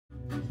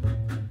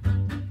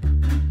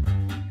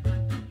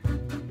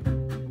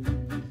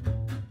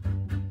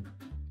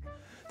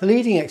The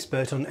leading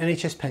expert on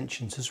NHS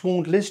pensions has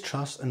warned Liz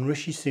Truss and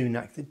Rishi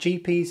Sunak that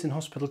GPs and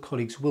hospital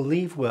colleagues will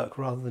leave work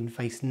rather than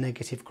face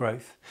negative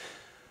growth.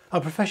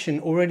 Our profession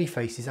already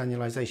faces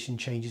annualisation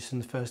changes from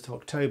the 1st of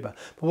October,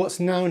 but what's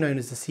now known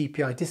as the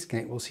CPI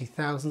disconnect will see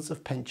thousands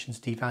of pensions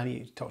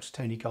devalued, Dr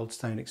Tony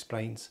Goldstone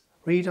explains.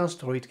 Read our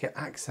story to get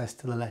access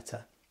to the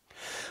letter.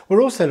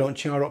 We're also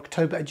launching our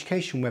October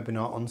education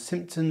webinar on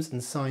symptoms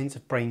and signs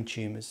of brain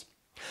tumours.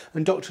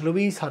 And Dr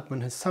Louise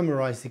Hudman has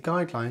summarised the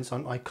guidelines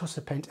on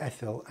Icosapent,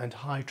 ethyl and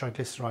high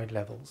triglyceride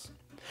levels.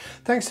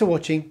 Thanks for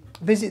watching.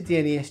 Visit the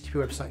NESTP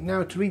website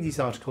now to read these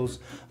articles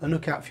and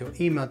look out for your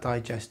email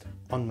digest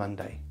on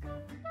Monday.